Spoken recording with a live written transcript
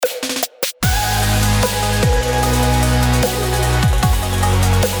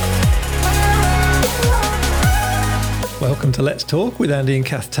Welcome to Let's Talk with Andy and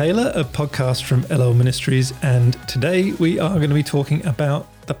Cath Taylor, a podcast from LO Ministries. And today we are going to be talking about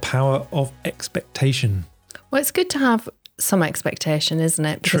the power of expectation. Well, it's good to have some expectation, isn't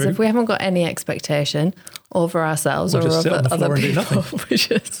it? Because True. if we haven't got any expectation over ourselves We'll or just sit on over the floor other and do people,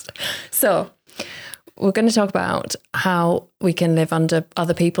 nothing. So we're going to talk about how we can live under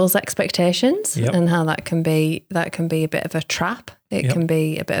other people's expectations and how that can be a bit of a trap. It can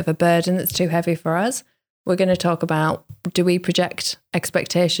be a bit of a burden that's too heavy for us. We're going to talk about, do we project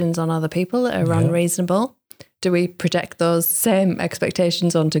expectations on other people that are unreasonable? Do we project those same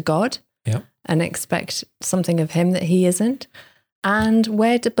expectations onto God and expect something of him that he isn't? And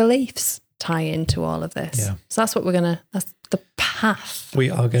where do beliefs tie into all of this? Yeah. So that's what that's the path. We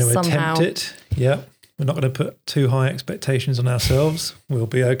are going to somehow attempt it. Yeah. We're not going to put too high expectations on ourselves. We'll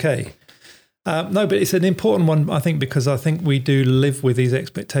be okay. No, but it's an important one, I think, because I think we do live with these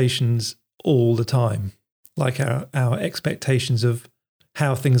expectations all the time. Like our expectations of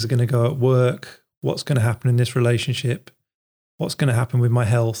how things are going to go at work, what's going to happen in this relationship, what's going to happen with my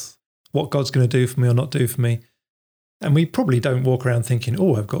health, what God's going to do for me or not do for me. And we probably don't walk around thinking,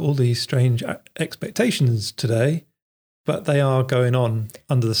 oh, I've got all these strange expectations today, but they are going on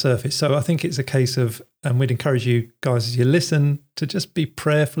under the surface. So I think it's a case of, and we'd encourage you guys as you listen to just be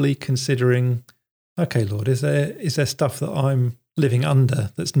prayerfully considering, okay, Lord, is there stuff that I'm living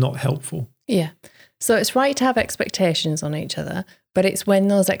under that's not helpful? Yeah. So it's right to have expectations on each other, but it's when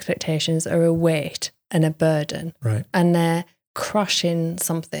those expectations are a weight and a burden, right? And they're crushing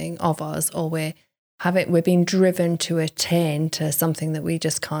something of us, or we're being driven to attain to something that we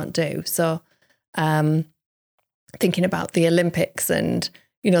just can't do. So, thinking about the Olympics and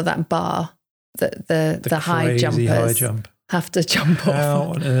that bar that the high jumpers have to jump off. How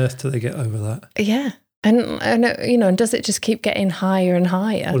on earth do they get over that? Yeah. And does it just keep getting higher and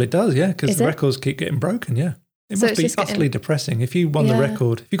higher? Well, it does, yeah, because the records keep getting broken, yeah. It must be utterly depressing. If you won the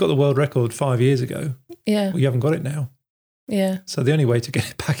record, if you got the world record 5 years ago, well, you haven't got it now. Yeah. So the only way to get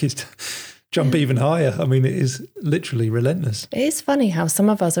it back is to jump even higher. I mean, it is literally relentless. It is funny how some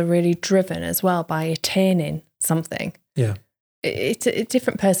of us are really driven as well by attaining something. Yeah. It's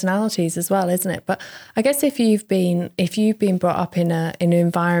different personalities as well, isn't it? But I guess if you've been brought up in an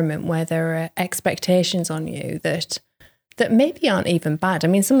environment where there are expectations on you that maybe aren't even bad. I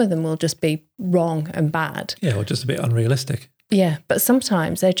mean, some of them will just be wrong and bad. Yeah, or just a bit unrealistic. Yeah, but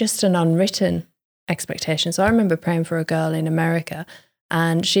sometimes they're just an unwritten expectation. So I remember praying for a girl in America,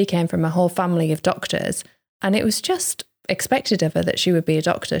 and she came from a whole family of doctors, and it was just expected of her that she would be a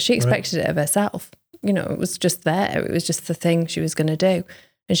doctor. She expected it of herself. It was just there. It was just the thing she was going to do.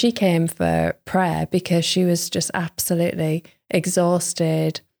 And she came for prayer because she was just absolutely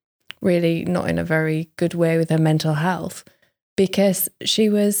exhausted, really not in a very good way with her mental health, because she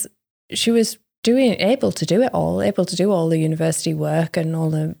was able to do all the university work and all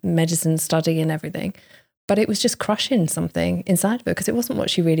the medicine study and everything. But it was just crushing something inside of her because it wasn't what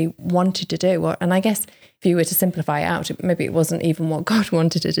she really wanted to do. And I guess if you were to simplify it out, maybe it wasn't even what God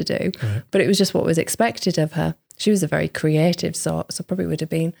wanted her to do, but it was just what was expected of her. She was a very creative sort, so probably would have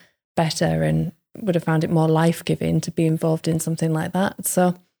been better and would have found it more life-giving to be involved in something like that.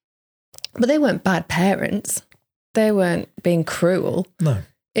 So, but they weren't bad parents. They weren't being cruel. No.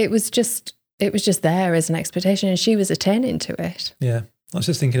 It was just there as an expectation, and she was attaining to it. Yeah. I was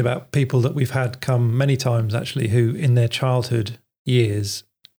just thinking about people that we've had come many times actually who in their childhood years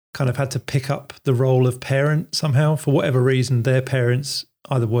kind of had to pick up the role of parent somehow. For whatever reason, their parents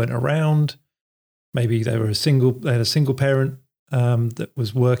either weren't around, maybe they had a single parent that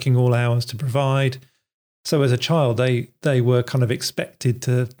was working all hours to provide. So as a child, they were kind of expected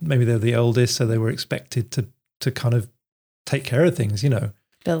to, maybe they're the oldest, so they were expected to kind of take care of things,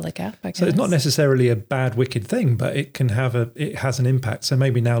 Fill the gap, I guess. So it's not necessarily a bad, wicked thing, but it has an impact. So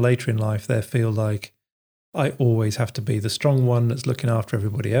maybe now later in life, they feel like I always have to be the strong one that's looking after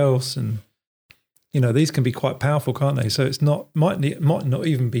everybody else. And, these can be quite powerful, can't they? So it's might not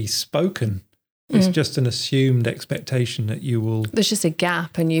even be spoken. It's just an assumed expectation that you will. There's just a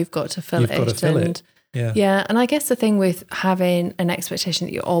gap and you've got to fill it. You've got to fill it. Yeah. Yeah. And I guess the thing with having an expectation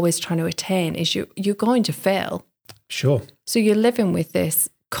that you're always trying to attain is you're going to fail. Sure. So you're living with this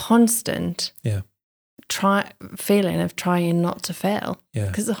constant feeling of trying not to fail. Yeah.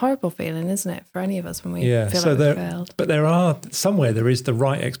 Because it's a horrible feeling, isn't it, for any of us when we feel like we failed. But there is the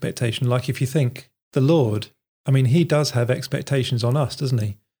right expectation. Like if you think the Lord, I mean, he does have expectations on us, doesn't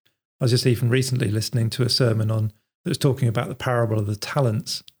he? I was just even recently listening to a sermon that was talking about the parable of the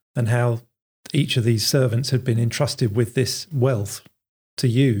talents and how each of these servants had been entrusted with this wealth to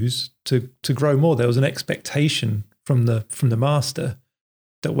use to grow more. There was an expectation from the master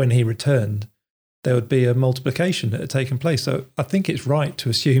that when he returned, there would be a multiplication that had taken place. So I think it's right to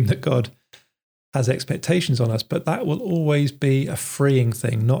assume that God has expectations on us, but that will always be a freeing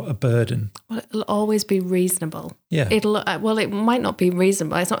thing, not a burden. Well, it'll always be reasonable. Yeah. It might not be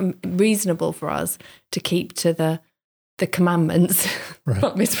reasonable. It's not reasonable for us to keep to the commandments. Right.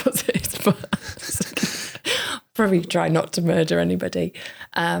 Not mispossessed, but probably try not to murder anybody.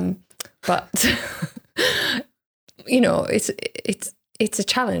 But it's a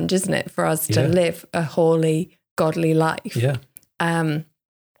challenge, isn't it, for us to live a holy, godly life? Yeah.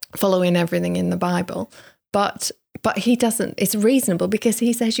 Following everything in the Bible. But he doesn't, it's reasonable because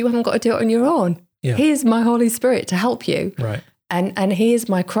he says you haven't got to do it on your own. Yeah. Here's my Holy Spirit to help you. Right. And here's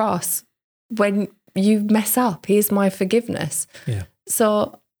my cross when you mess up. Here's my forgiveness. Yeah.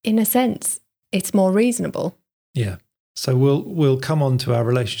 So in a sense, it's more reasonable. Yeah. So we'll come on to our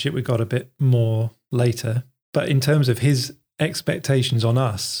relationship with God a bit more later. But in terms of his expectations on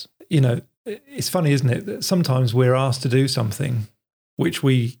us, it's funny, isn't it, that sometimes we're asked to do something which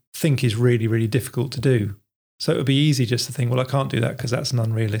we think is really, really difficult to do. So it would be easy just to think, well, I can't do that because that's an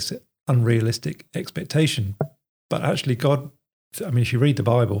unrealistic expectation. But actually God, if you read the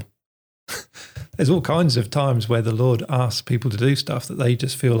Bible, there's all kinds of times where the Lord asks people to do stuff that they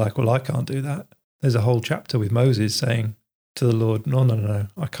just feel like, well, I can't do that. There's a whole chapter with Moses saying to the Lord, no,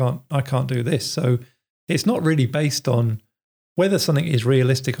 I can't do this. So it's not really based on whether something is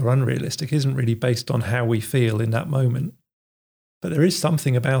realistic or unrealistic, isn't really based on how we feel in that moment. But there is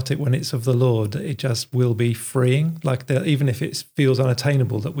something about it when it's of the Lord that it just will be freeing. Like even if it feels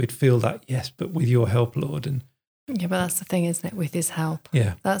unattainable, that we'd feel that, yes, but with your help, Lord. And yeah, but that's the thing, isn't it? With his help.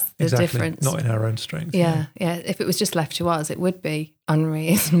 Yeah. That's the exactly. difference. Not in our own strength. Yeah. If it was just left to us, it would be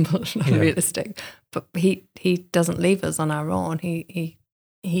unreasonable and unrealistic. But he doesn't leave us on our own. He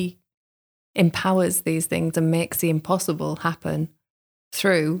empowers these things and makes the impossible happen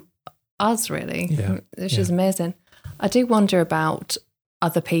through us, really. Yeah. Which is amazing. I do wonder about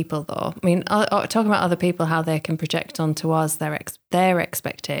other people, though. I mean, talking about other people, how they can project onto us their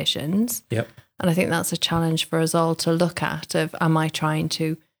expectations. Yep. And I think that's a challenge for us all to look at of, am I trying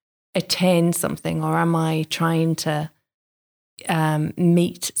to attain something or am I trying to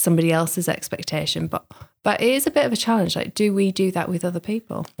meet somebody else's expectation? But it is a bit of a challenge. Like, do we do that with other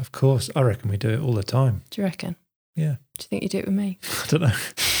people? Of course. I reckon we do it all the time. Do you reckon? Yeah. Do you think you do it with me? I don't know.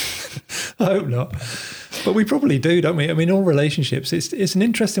 I hope not. But we probably do, don't we? I mean, all relationships, it's an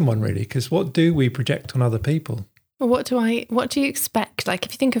interesting one, really, because what do we project on other people? Well, what do you expect? Like,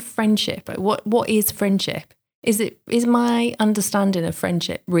 if you think of friendship, like what is friendship? Is my understanding of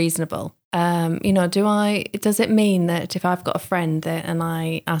friendship reasonable? Does it mean that if I've got a friend and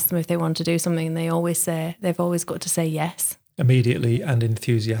I ask them if they want to do something, they've always got to say yes? Immediately and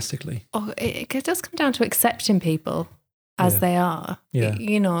enthusiastically. Oh, it does come down to accepting people as they are. Yeah.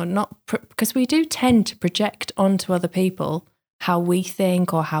 Because we do tend to project onto other people how we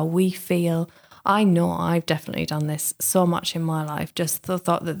think or how we feel. I know I've definitely done this so much in my life, just the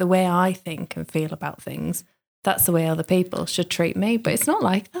thought that the way I think and feel about things, that's the way other people should treat me, but it's not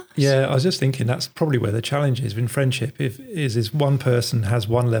like that. Yeah, I was just thinking that's probably where the challenge is in friendship. Is one person has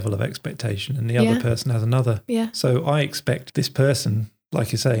one level of expectation and the other person has another. Yeah. So I expect this person,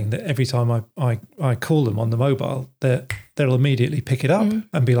 like you're saying, that every time I call them on the mobile, they'll immediately pick it up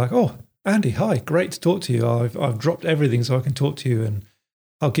and be like, "Oh, Andy, hi, great to talk to you. I've dropped everything so I can talk to you and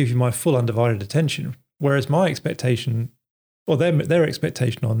I'll give you my full undivided attention." Whereas my expectation, or their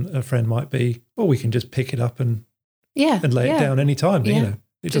expectation on a friend might be, well, we can just pick it up and lay it down any time. Yeah.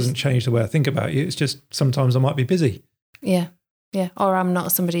 It doesn't change the way I think about you. It's just sometimes I might be busy. Yeah. Yeah. Or I'm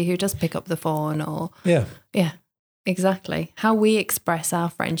not somebody who does pick up the phone or... Yeah. Yeah, exactly. How we express our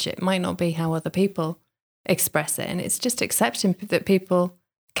friendship might not be how other people express it. And it's just accepting that people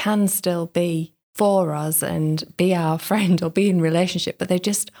can still be for us and be our friend or be in relationship, but they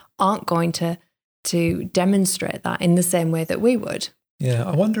just aren't going to demonstrate that in the same way that we would. Yeah,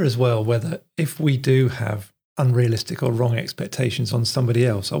 I wonder as well whether if we do have unrealistic or wrong expectations on somebody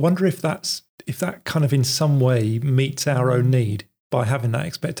else, I wonder if that kind of in some way meets our own need by having that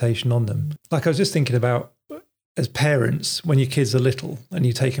expectation on them. Like I was just thinking about as parents, when your kids are little and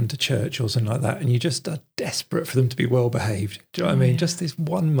you take them to church or something like that, and you just are desperate for them to be well behaved. Do you know what I mean? Just this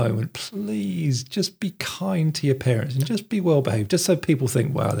one moment, please just be kind to your parents and just be well behaved, just so people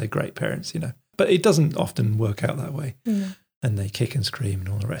think, wow, they're great parents, But it doesn't often work out that way. Mm. And they kick and scream and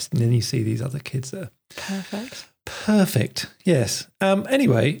all the rest. And then you see these other kids that are perfect. Yes.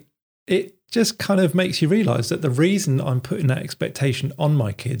 Anyway, it just kind of makes you realise that the reason I'm putting that expectation on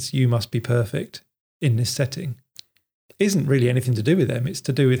my kids, you must be perfect in this setting, isn't really anything to do with them. It's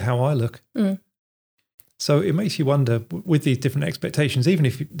to do with how I look. Mm. So it makes you wonder with these different expectations, even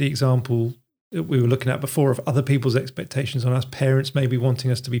if the example we were looking at before, of other people's expectations on us, parents maybe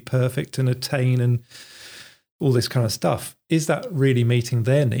wanting us to be perfect and attain and all this kind of stuff. Is that really meeting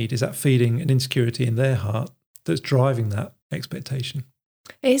their need? Is that feeding an insecurity in their heart that's driving that expectation?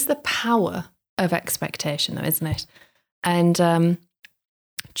 It is the power of expectation, though, isn't it? And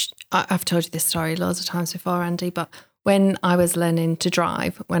I've told you this story loads of times before, Andy, but when I was learning to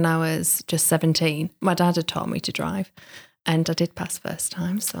drive, when I was just 17, my dad had taught me to drive. And I did pass first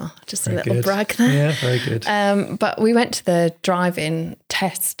time, so just very a little brag there. Yeah, very good. But we went to the driving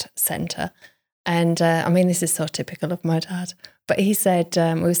test centre. And this is so typical of my dad. But he said,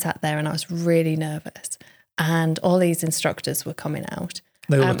 we sat there and I was really nervous. And all these instructors were coming out.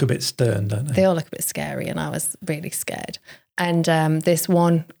 They all look a bit stern, don't they? They all look a bit scary, and I was really scared. And this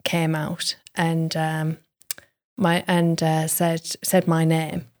one came out and said my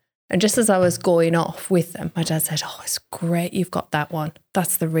name. And just as I was going off with them, my dad said, "Oh, it's great, you've got that one.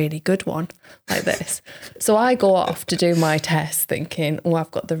 That's the really good one," like this. So I go off to do my test thinking, "Oh,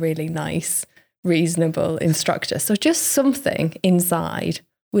 I've got the really nice, reasonable instructor." So just something inside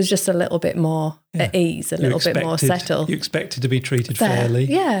was just a little bit more at ease, a little bit more settled. You expected to be treated fairly.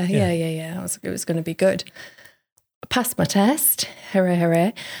 Yeah. It was going to be good. I passed my test, hooray,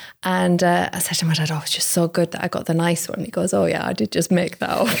 hooray. And I said to my dad, "Oh, it's just so good that I got the nice one." He goes, "Oh yeah, I did just make that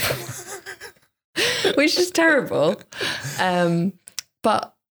up," which is terrible.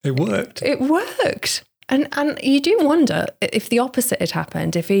 But it worked. It worked. And you do wonder if the opposite had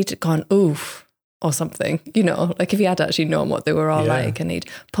happened, if he'd gone, "Oof," or something, like if he had actually known what they were all like and he'd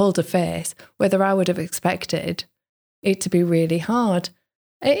pulled a face, whether I would have expected it to be really hard.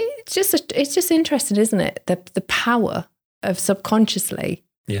 It's just interesting, isn't it? The power of subconsciously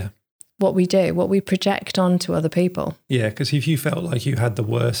what we do, what we project onto other people. Yeah, because if you felt like you had the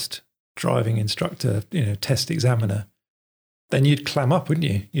worst driving instructor, test examiner, then you'd clam up, wouldn't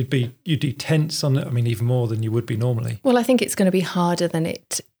you? You'd be tense on it. I mean, even more than you would be normally. Well, I think it's going to be harder than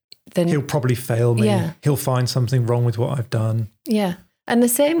he'll probably fail me. Yeah. He'll find something wrong with what I've done. Yeah. And the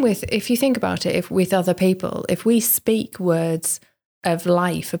same if you think about it, with other people, if we speak words of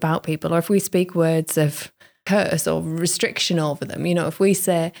life about people, or if we speak words of curse or restriction over them, if we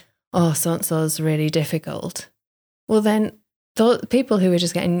say, "Oh, so-and-so's really difficult," well, then the people who are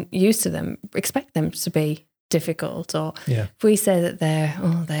just getting used to them expect them to be difficult. Or if we say that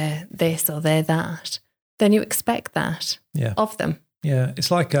they're this or they're that, then you expect that of them. Yeah, it's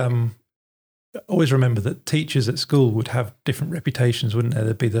like always remember that teachers at school would have different reputations, wouldn't there?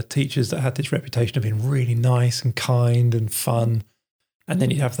 There'd be the teachers that had this reputation of being really nice and kind and fun. And then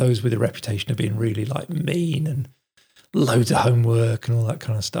you'd have those with a reputation of being really like mean and loads of homework and all that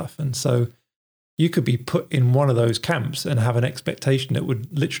kind of stuff. And so you could be put in one of those camps and have an expectation that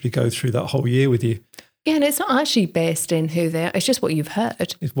would literally go through that whole year with you. Yeah, and it's not actually based in who they are. It's just what you've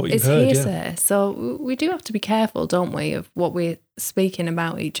heard. It's what you've heard, hearsay. So we do have to be careful, don't we, of what we're speaking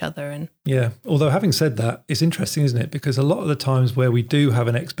about each other. Yeah, although having said that, it's interesting, isn't it? Because a lot of the times where we do have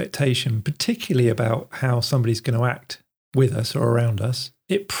an expectation, particularly about how somebody's going to act with us or around us,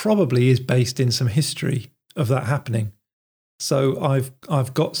 it probably is based in some history of that happening. So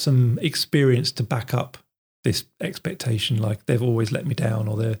I've got some experience to back up this expectation, like they've always let me down,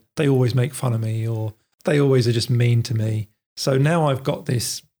 or they always make fun of me, or they always are just mean to me. So now I've got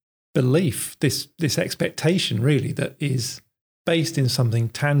this belief, this expectation really, that is based in something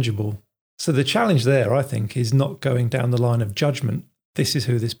tangible. So the challenge there, I think, is not going down the line of judgment. This is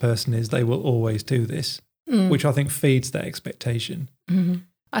who this person is. They will always do this. Which I think feeds that expectation. Mm-hmm.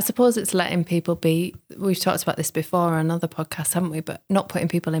 I suppose it's letting people be. We've talked about this before on other podcasts, haven't we? But not putting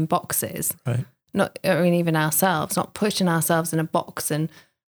people in boxes. Right. Even ourselves, not putting ourselves in a box and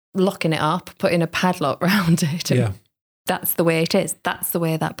locking it up, putting a padlock around it. And that's the way it is. That's the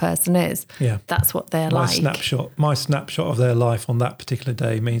way that person is. Yeah. That's what they're like. My snapshot of their life on that particular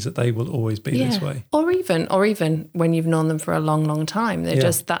day means that they will always be this way. Or even when you've known them for a long, long time,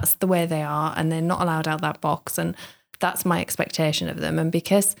 that's the way they are, and they're not allowed out that box. And that's my expectation of them. And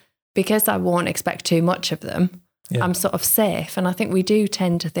because I won't expect too much of them, I'm sort of safe. And I think we do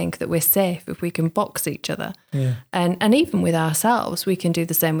tend to think that we're safe if we can box each other. Yeah. And even with ourselves, we can do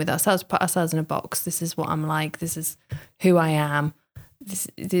the same with ourselves, put ourselves in a box. This is what I'm like. This is who I am.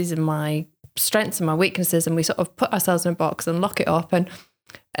 These are my strengths and my weaknesses. And we sort of put ourselves in a box and lock it up. And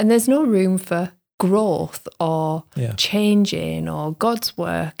there's no room for growth or changing or God's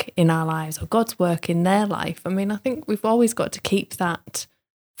work in our lives or God's work in their life. I mean, I think we've always got to keep that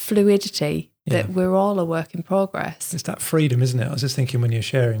fluidity that we're all a work in progress. It's that freedom, isn't it? I was just thinking when you're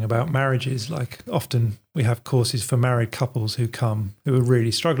sharing about marriages, like often we have courses for married couples who come who are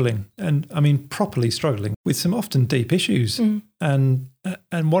really struggling, and I mean properly struggling with some often deep issues. And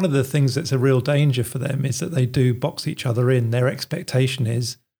one of the things that's a real danger for them is that they do box each other in. Their expectation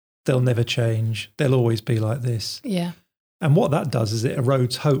is they'll never change. They'll always be like this. Yeah. And what that does is it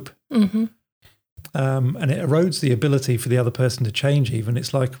erodes hope. And it erodes the ability for the other person to change even.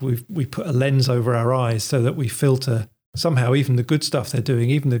 It's like we put a lens over our eyes so that we filter somehow even the good stuff they're doing,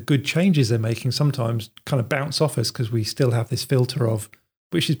 even the good changes they're making sometimes kind of bounce off us because we still have this filter of,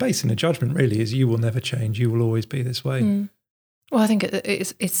 which is based in a judgment really, is you will never change, you will always be this way. Well, I think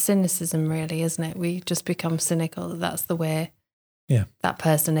it's cynicism really, isn't it? We just become cynical that that's the way that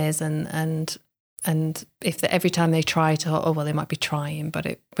person is, and if every time they try to, they might be trying, but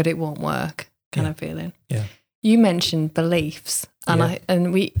it won't work. Kind of feeling. Yeah. You mentioned beliefs, and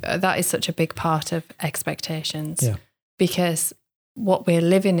that is such a big part of expectations. Yeah. Because what we're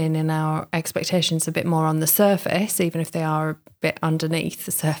living in our expectations a bit more on the surface, even if they are a bit underneath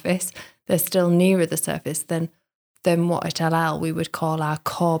the surface, they're still nearer the surface than what at LL we would call our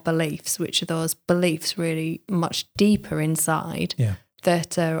core beliefs, which are those beliefs really much deeper inside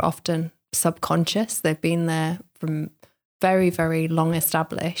that are often subconscious. They've been there from very, very long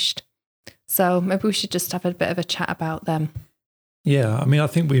established. So maybe we should just have a bit of a chat about them. Yeah, I mean, I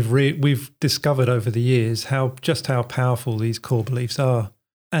think we've discovered over the years how powerful these core beliefs are,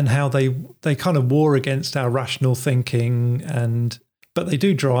 and how they kind of war against our rational thinking, but they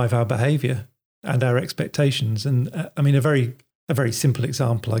do drive our behaviour and our expectations. And I mean, a very simple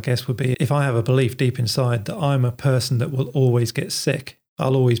example, I guess, would be if I have a belief deep inside that I'm a person that will always get sick,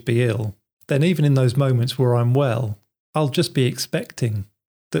 I'll always be ill, then even in those moments where I'm well, I'll just be expecting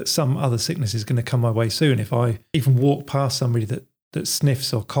that some other sickness is going to come my way soon. If I even walk past somebody that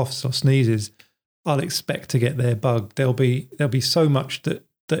sniffs or coughs or sneezes, I'll expect to get their bug. There'll be so much that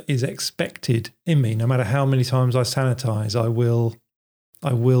is expected in me. No matter how many times I sanitize, I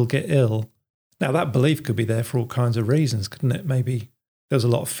will get ill. Now that belief could be there for all kinds of reasons, couldn't it? Maybe there was a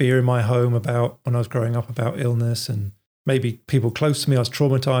lot of fear in my home about when I was growing up about illness, and maybe people close to me, I was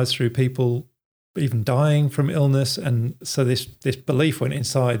traumatized through people even dying from illness, and so this belief went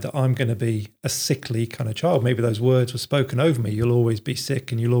inside that I'm going to be a sickly kind of child. Maybe those words were spoken over me. You'll always be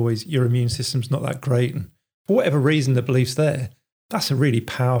sick, and your immune system's not that great. And for whatever reason, the belief's there. That's a really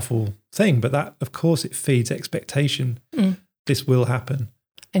powerful thing. But that, of course, it feeds expectation. This will happen.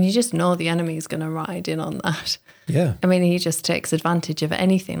 And you just know the enemy is going to ride in on that. Yeah. I mean, he just takes advantage of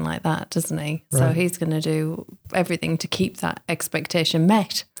anything like that, doesn't he? Right. So he's going to do everything to keep that expectation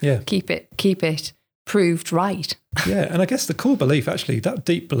met. Yeah. Keep it proved right. Yeah. And I guess the core belief, actually, that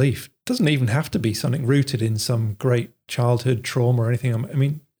deep belief doesn't even have to be something rooted in some great childhood trauma or anything. I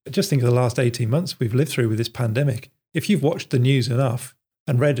mean, just think of the last 18 months we've lived through with this pandemic. If you've watched the news enough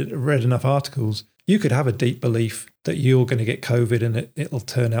and read enough articles, you could have a deep belief that you're going to get COVID and it'll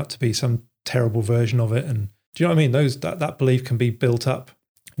turn out to be some terrible version of it. And do you know what I mean? That belief can be built up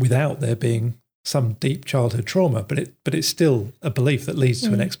without there being some deep childhood trauma, but it's still a belief that leads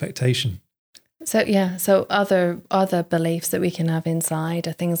to an expectation. So other beliefs that we can have inside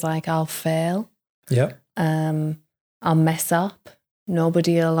are things like I'll fail. Yeah. I'll mess up.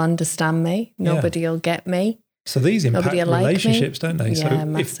 Nobody will understand me. Nobody will get me. So these impact relationships, don't they? Yeah,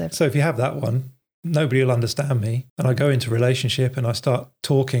 massive. So if you have that one, nobody will understand me, and I go into a relationship and I start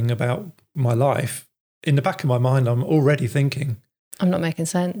talking about my life, in the back of my mind, I'm already thinking, I'm not making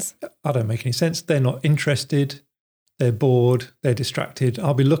sense. I don't make any sense. They're not interested. They're bored. They're distracted.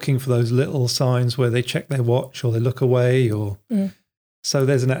 I'll be looking for those little signs where they check their watch or they look away, or so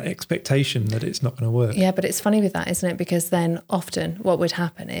there's an expectation that it's not going to work. Yeah, but it's funny with that, isn't it? Because then often what would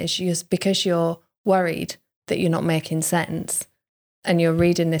happen is because you're worried that you're not making sense, and you're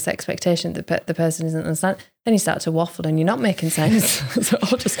reading this expectation that the person isn't understanding, then you start to waffle and you're not making sense. So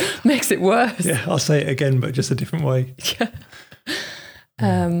it all just makes it worse. Yeah, I'll say it again, but just a different way.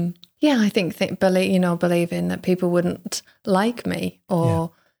 I think believing that people wouldn't like me,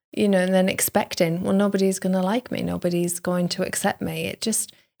 or, and then expecting, well, nobody's going to like me. Nobody's going to accept me.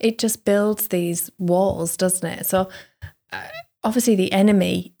 It just builds these walls, doesn't it? So obviously the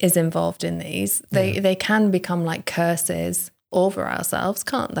enemy is involved in these. They can become like curses over ourselves,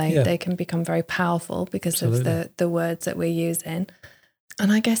 can't they? Yeah. They can become very powerful because of the words that we're using.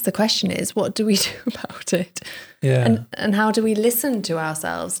 And I guess the question is, what do we do about it? Yeah. And how do we listen to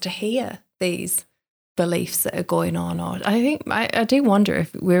ourselves to hear these beliefs that are going on? Or I think I do wonder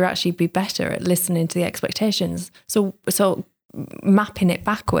if we'd actually be better at listening to the expectations. So mapping it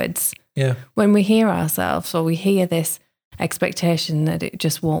backwards. Yeah. When we hear ourselves or we hear this expectation that it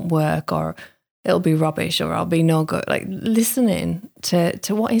just won't work, or it'll be rubbish, or I'll be no good. Like listening to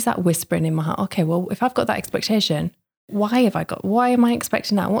what is that whispering in my heart? Okay, well, if I've got that expectation, why am I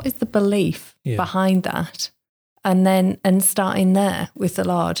expecting that? What is the belief behind that? And starting there with the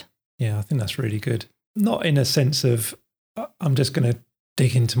Lord. Yeah, I think that's really good. Not in a sense of I'm just going to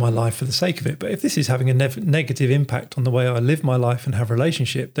dig into my life for the sake of it, but if this is having a negative impact on the way I live my life and have a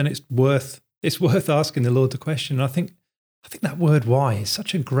relationship, then it's worth asking the Lord the question. And I think that word "why" is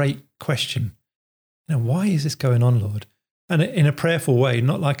such a great question. Why is this going on, Lord? And in a prayerful way,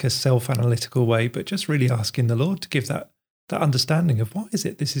 not like a self-analytical way, but just really asking the Lord to give that understanding of why is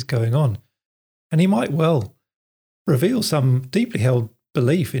it this is going on. And he might well reveal some deeply held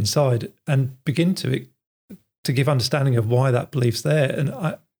belief inside and begin to give understanding of why that belief's there. And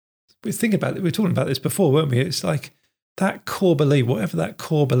we were talking about this before, weren't we? It's like that core belief, whatever that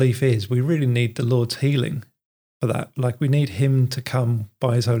core belief is, we really need the Lord's healing for that. Like we need him to come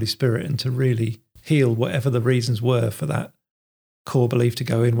by his Holy Spirit and to really heal whatever the reasons were for that core belief to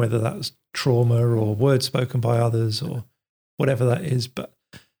go in, whether that was trauma or words spoken by others or whatever that is. But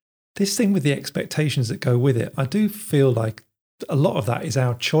this thing with the expectations that go with it, I do feel like a lot of that is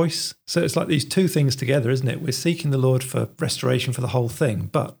our choice. So it's like these two things together, isn't it? We're seeking the Lord for restoration for the whole thing,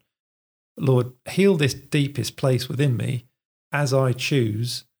 but Lord, heal this deepest place within me as I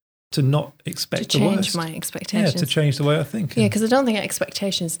choose to not expect the worst. To change my expectations. Yeah, to change the way I think. Yeah, because I don't think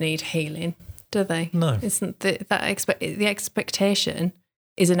expectations need healing, do they? No. Isn't the expectation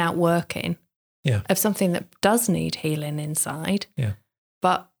is an outworking of something that does need healing inside. Yeah.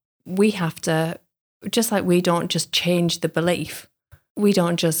 But we have to, just like we don't just change the belief, we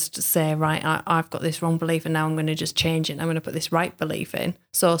don't just say, right, I've got this wrong belief and now I'm going to just change it. I'm going to put this right belief in.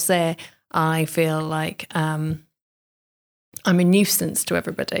 So say I feel like I'm a nuisance to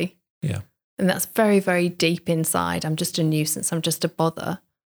everybody. Yeah. And that's very, very deep inside. I'm just a nuisance. I'm just a bother.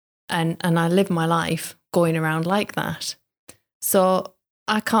 And I live my life going around like that. So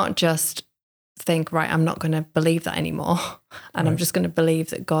I can't just think, right, I'm not going to believe that anymore. And I'm just going to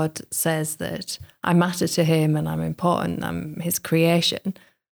believe that God says that I matter to him and I'm important, I'm his creation.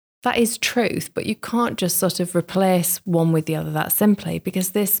 That is truth, but you can't just sort of replace one with the other that simply,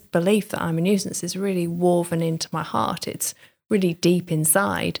 because this belief that I'm a nuisance is really woven into my heart. It's really deep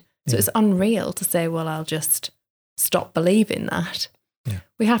inside. So it's unreal to say, well, I'll just stop believing that. Yeah.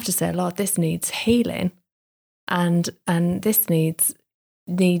 We have to say, Lord, this needs healing, and this needs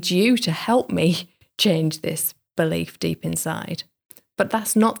you to help me change this belief deep inside. But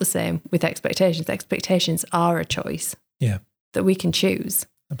that's not the same with expectations. Expectations are a choice that we can choose.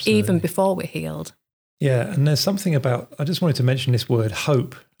 Absolutely. Even before we're healed. Yeah, and there's something about, I just wanted to mention this word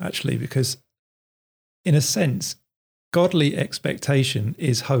hope, actually, because in a sense, godly expectation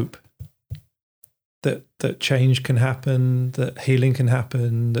is hope. That change can happen, that healing can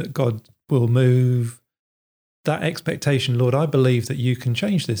happen, that God will move. That expectation, Lord, I believe that you can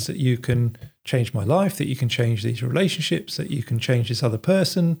change this, that you can change my life, that you can change these relationships, that you can change this other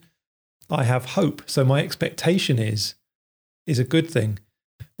person. I have hope. So my expectation is a good thing.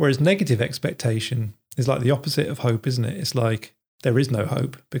 Whereas negative expectation is like the opposite of hope, isn't it? It's like there is no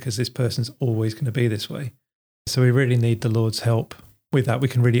hope because this person's always going to be this way. So we really need the Lord's help with that. We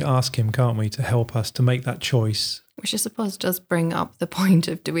can really ask him, can't we, to help us to make that choice. Which I suppose does bring up the point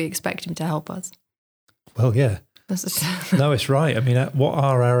of, do we expect him to help us? Well, yeah. No, it's right. I mean, what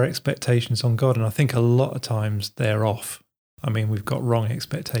are our expectations on God? And I think a lot of times they're off. I mean, we've got wrong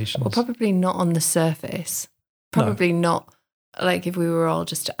expectations. Well, probably not on the surface. Probably not. Like if we were all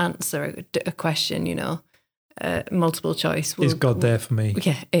just to answer a question, multiple choice. Is God there for me?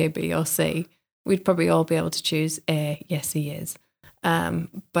 Yeah, A, B or C. We'd probably all be able to choose A, yes, he is.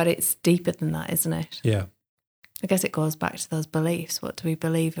 But it's deeper than that, isn't it? Yeah. I guess it goes back to those beliefs. What do we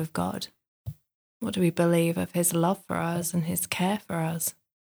believe of God? What do we believe of his love for us and his care for us?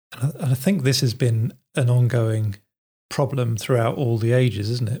 And I think this has been an ongoing problem throughout all the ages,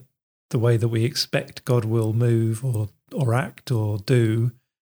 isn't it? The way that we expect God will move or act or do.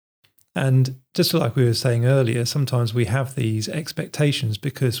 And just like we were saying earlier, sometimes we have these expectations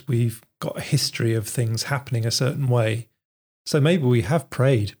because we've got a history of things happening a certain way. So maybe we have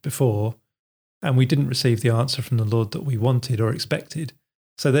prayed before and we didn't receive the answer from the Lord that we wanted or expected.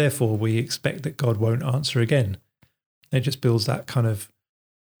 So therefore we expect that God won't answer again. It just builds that kind of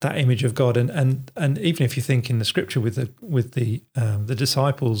that image of God. And even if you think in the scripture with the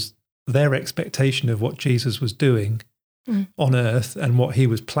disciples, their expectation of what Jesus was doing on earth and what he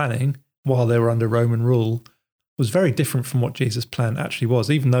was planning while they were under Roman rule was very different from what Jesus' plan actually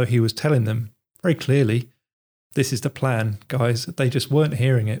was, even though he was telling them very clearly, this is the plan, guys. They just weren't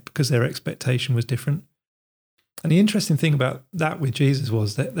hearing it because their expectation was different. And the interesting thing about that with Jesus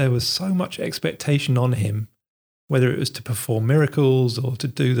was that there was so much expectation on him, whether it was to perform miracles or to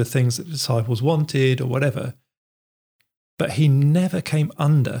do the things that the disciples wanted or whatever. But he never came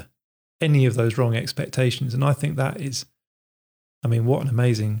under any of those wrong expectations. And I think that is, I mean, what an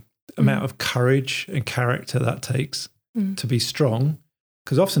amazing amount of courage and character that takes to be strong.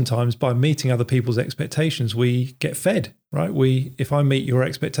 Because oftentimes by meeting other people's expectations, we get fed, right? If I meet your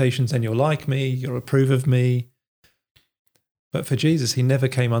expectations, then you'll like me, you'll approve of me. But for Jesus, he never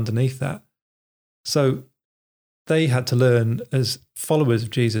came underneath that. So they had to learn as followers of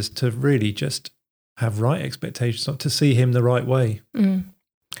Jesus to really just have right expectations, not to see him the right way.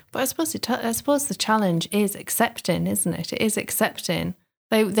 But I suppose the challenge is accepting, isn't it? It is accepting.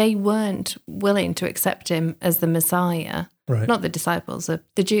 They weren't willing to accept him as the Messiah, right. Not the disciples,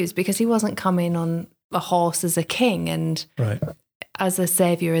 the Jews, because he wasn't coming on a horse as a king and right. as a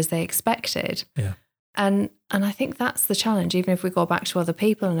saviour as they expected. Yeah. And I think that's the challenge, even if we go back to other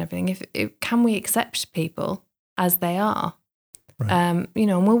people and everything. Can we accept people as they are? Right. And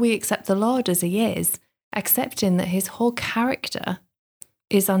will we accept the Lord as he is, accepting that his whole character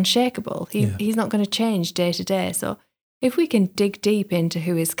is unshakable. He's not going to change day to day. So if we can dig deep into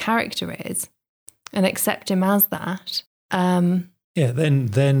who his character is and accept him as that,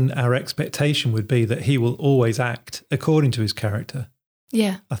 then our expectation would be that he will always act according to his character.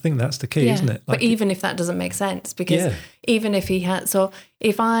 Yeah. I think that's the key, isn't it? But even if that doesn't make sense, because even if he had, so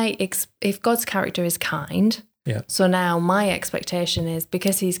if God's character is kind, so now my expectation is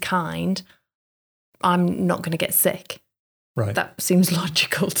because he's kind, I'm not going to get sick. Right. That seems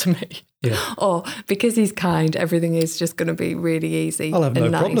logical to me. Yeah. Or because he's kind, everything is just going to be really easy. I'll have no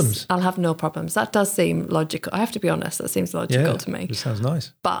nice. problems. I'll have no problems. That does seem logical. I have to be honest, that seems logical to me. It sounds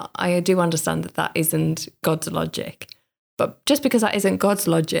nice. But I do understand that isn't God's logic. But just because that isn't God's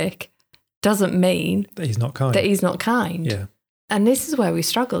logic doesn't mean that he's not kind. Yeah. And this is where we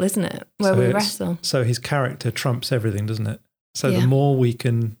struggle, isn't it? Where we wrestle. So his character trumps everything, doesn't it? So the more we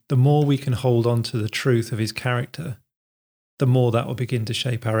can hold on to the truth of his character, the more that will begin to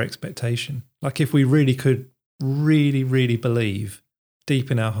shape our expectation. Like if we really could really, really believe deep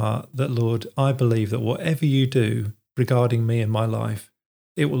in our heart that, Lord, I believe that whatever you do regarding me and my life,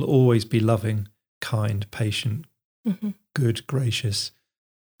 it will always be loving, kind, patient, good, gracious,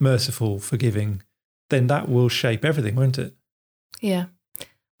 merciful, forgiving, then that will shape everything, won't it? Yeah.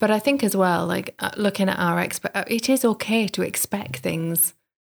 But I think as well, like looking at it is okay to expect things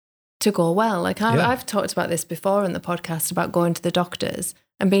to go well. Like I've talked about this before in the podcast about going to the doctors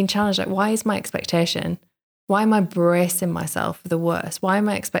and being challenged. Like, why is my expectation? Why am I bracing myself for the worst? Why am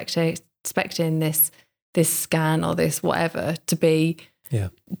I expecting this scan or this whatever to be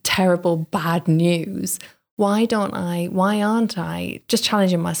terrible, bad news? Why aren't I just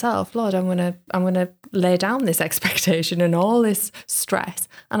challenging myself? Lord, I'm gonna lay down this expectation and all this stress,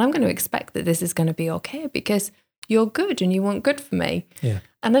 and I'm going to expect that this is going to be okay because you're good and you want good for me. Yeah.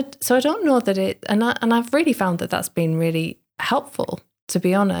 And so I don't know that I've really found that that's been really helpful, to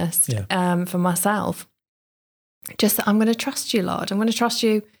be honest, for myself. Just that I'm going to trust you, Lord. I'm going to trust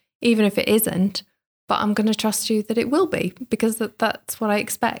you even if it isn't, but I'm going to trust you that it will be because that's what I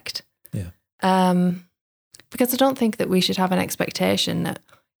expect. Yeah. Because I don't think that we should have an expectation that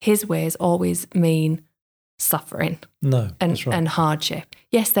his ways always mean suffering and hardship.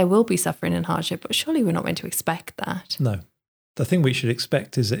 Yes, there will be suffering and hardship, but surely we're not meant to expect that. No. The thing we should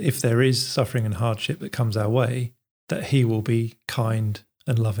expect is that if there is suffering and hardship that comes our way, that he will be kind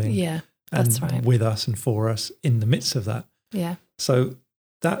and loving that's right. with us and for us in the midst of that. Yeah. So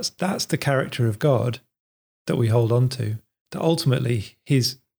that's the character of God that we hold on to, that ultimately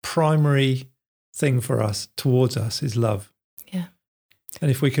his primary thing for us, towards us, is love. Yeah. And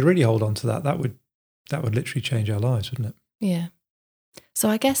if we could really hold on to that would literally change our lives, wouldn't it? Yeah. So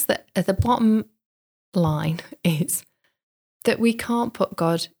I guess that at the bottom line is that we can't put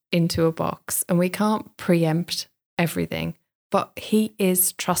God into a box and we can't preempt everything, but he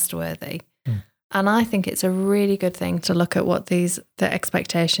is trustworthy. And I think it's a really good thing to look at what the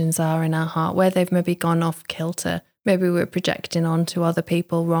expectations are in our heart, where they've maybe gone off kilter. Maybe we're projecting onto other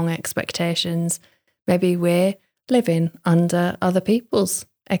people wrong expectations. Maybe we're living under other people's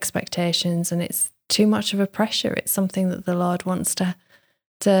expectations and it's too much of a pressure. It's something that the Lord wants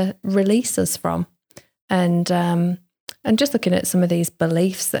to release us from. And just looking at some of these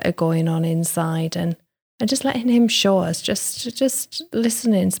beliefs that are going on inside and just letting him show us, just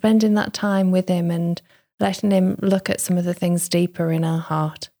listening, spending that time with him and letting him look at some of the things deeper in our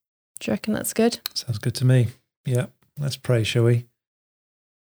heart. Do you reckon that's good? Sounds good to me. Yeah, let's pray, shall we?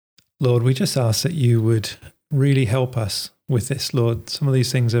 Lord, we just ask that you would really help us with this, Lord. Some of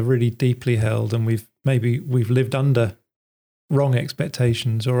these things are really deeply held and we've maybe we've lived under wrong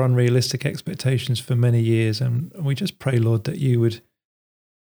expectations or unrealistic expectations for many years. And we just pray, Lord, that you would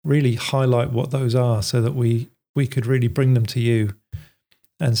really highlight what those are so that we could really bring them to you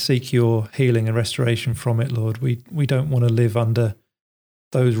and seek your healing and restoration from it, Lord. We don't want to live under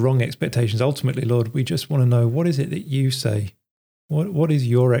those wrong expectations. Ultimately, Lord, we just want to know, what is it that you say? What is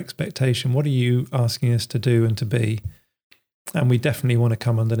your expectation? What are you asking us to do and to be? And we definitely want to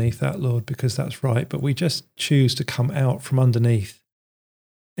come underneath that, Lord, because that's right. But we just choose to come out from underneath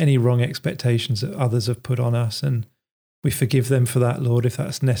any wrong expectations that others have put on us. And we forgive them for that, Lord, if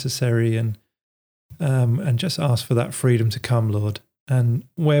that's necessary. And just ask for that freedom to come, Lord. And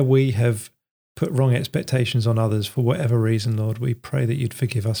where we have put wrong expectations on others for whatever reason, Lord, we pray that you'd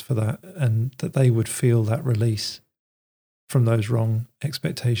forgive us for that and that they would feel that release from those wrong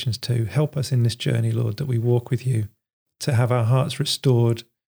expectations too. Help us in this journey, Lord, that we walk with you, to have our hearts restored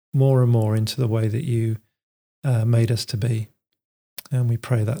more and more into the way that you made us to be. And we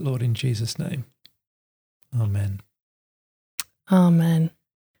pray that, Lord, in Jesus' name. Amen. Amen.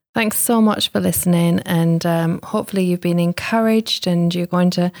 Thanks so much for listening, and hopefully you've been encouraged and you're going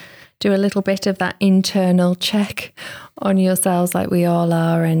to do a little bit of that internal check on yourselves like we all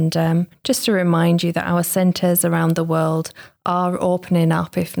are. And just to remind you that our centres around the world are opening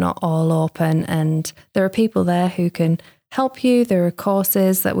up, if not all open, and there are people there who can help you. There are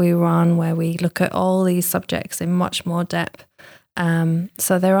courses that we run where we look at all these subjects in much more depth.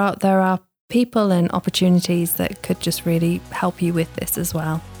 So there are people and opportunities that could just really help you with this as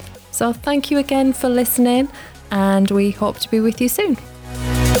well. So thank you again for listening, and we hope to be with you soon.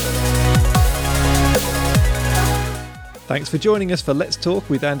 Thanks for joining us for Let's Talk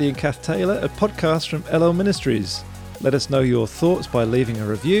with Andy and Cath Taylor, a podcast from LL Ministries. Let us know your thoughts by leaving a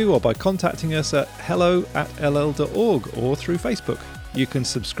review or by contacting us at hello@ll.org or through Facebook. You can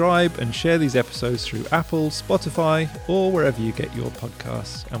subscribe and share these episodes through Apple, Spotify, or wherever you get your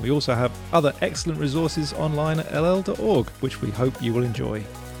podcasts. And we also have other excellent resources online at ll.org, which we hope you will enjoy.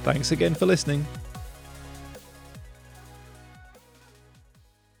 Thanks again for listening.